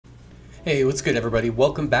Hey, what's good everybody?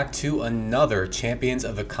 Welcome back to another Champions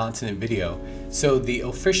of the Continent video. So the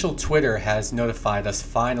official Twitter has notified us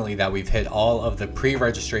finally that we've hit all of the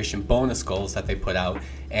pre-registration bonus goals that they put out,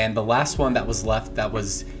 and the last one that was left, that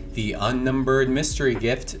was the unnumbered mystery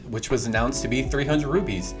gift, which was announced to be 300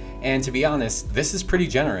 rubies. And to be honest, this is pretty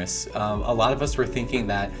generous. A lot of us were thinking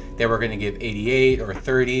that they were going to give 88 or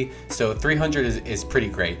 30, so 300 is pretty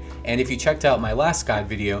great. And if you checked out my last guide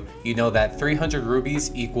video, you know that 300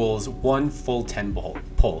 rubies equals one full 10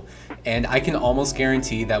 pull. And I can almost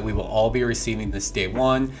guarantee that we will all be receiving this day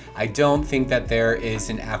one. I don't think that there is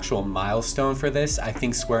an actual milestone for this. I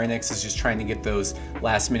think Square Enix is just trying to get those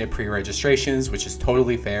last minute pre-registrations, which is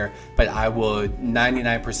totally fair, but I would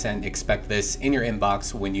 99% expect this in your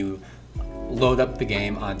inbox when you load up the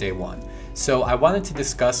game on day one. So I wanted to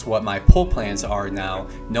discuss what my pull plans are now,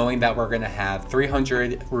 knowing that we're going to have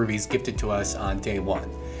 300 rubies gifted to us on day one.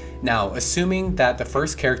 Now, assuming that the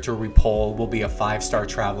first character we pull will be a 5-star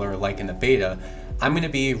traveler like in the beta, I'm going to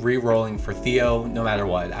be re-rolling for Theo no matter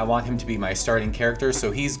what. I want him to be my starting character,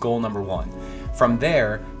 so he's goal number 1. From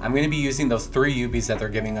there, I'm going to be using those 3 Rubies that they're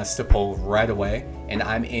giving us to pull right away, and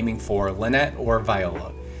I'm aiming for Lynette or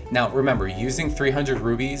Viola. Now remember, using 300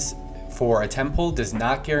 rubies for a 10 pull does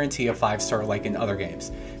not guarantee a 5-star like in other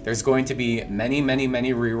games. There's going to be many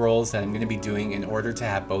re-rolls that I'm going to be doing in order to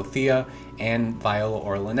have both Thea and Viola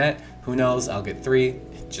or Lynette. Who knows, I'll get 3,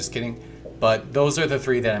 just kidding. But those are the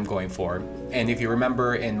 3 that I'm going for. And if you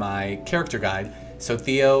remember in my character guide, so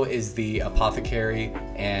Theo is the apothecary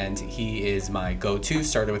and he is my go-to.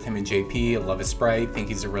 Started with him in JP, love his sprite, think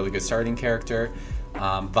he's a really good starting character.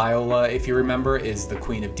 Viola, if you remember, is the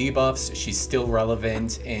queen of debuffs. She's still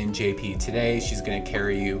relevant in JP today. She's going to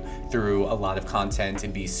carry you through a lot of content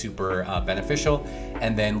and be super beneficial.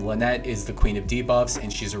 And then Lynette is the queen of debuffs,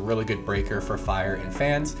 and she's a really good breaker for fire and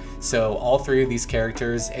fans. So all 3 of these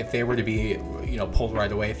characters, if they were to be, pulled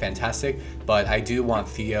right away, fantastic. But I do want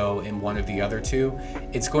Theo in one of the other 2.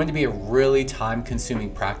 It's going to be a really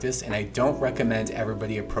time-consuming practice, and I don't recommend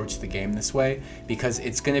everybody approach the game this way because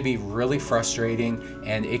it's going to be really frustrating.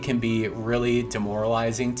 And it can be really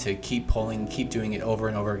demoralizing to keep pulling, keep doing it over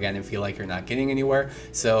and over again and feel like you're not getting anywhere.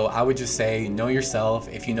 So I would just say, know yourself.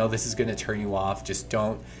 If you know this is going to turn you off, just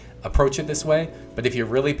don't approach it this way. But if you're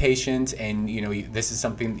really patient and this is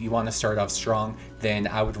something that you want to start off strong, then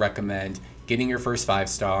I would recommend getting your first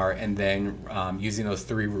 5-star and then using those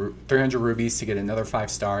 300 rubies to get another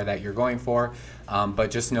 5-star that you're going for.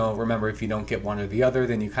 But just remember, if you don't get one or the other,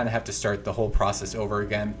 then you kind of have to start the whole process over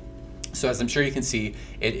again. So as I'm sure you can see,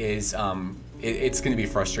 it is it's going to be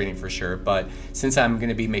frustrating for sure, but since I'm going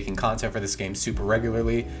to be making content for this game super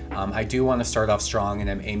regularly, I do want to start off strong,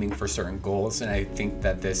 and I'm aiming for certain goals, and I think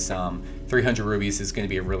that this 300 rubies is going to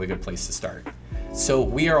be a really good place to start. So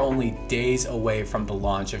we are only days away from the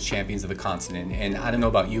launch of Champions of the Continent, and I don't know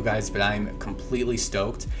about you guys, but I'm completely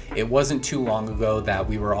stoked. It wasn't too long ago that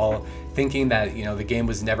we were all thinking that the game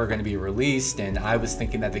was never going to be released, and I was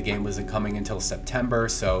thinking that the game wasn't coming until September.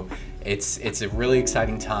 So it's a really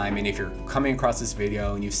exciting time, and if you're coming across this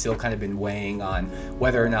video and you've still kind of been weighing on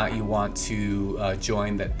whether or not you want to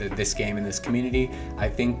join this game in this community, I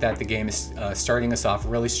think that the game is starting us off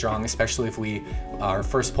really strong, especially if our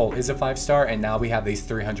first pull is a 5-star and now we have these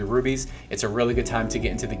 300 rubies. It's a really good time to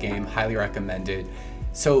get into the game, highly recommend it.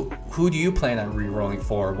 So who do you plan on re-rolling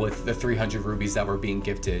for with the 300 rubies that were being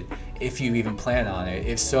gifted, if you even plan on it?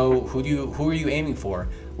 If so, who are you aiming for?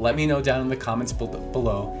 Let me know down in the comments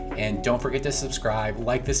below, and don't forget to subscribe,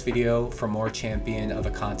 like this video for more Champion of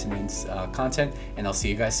the Continent's content, and I'll see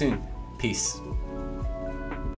you guys soon. Peace.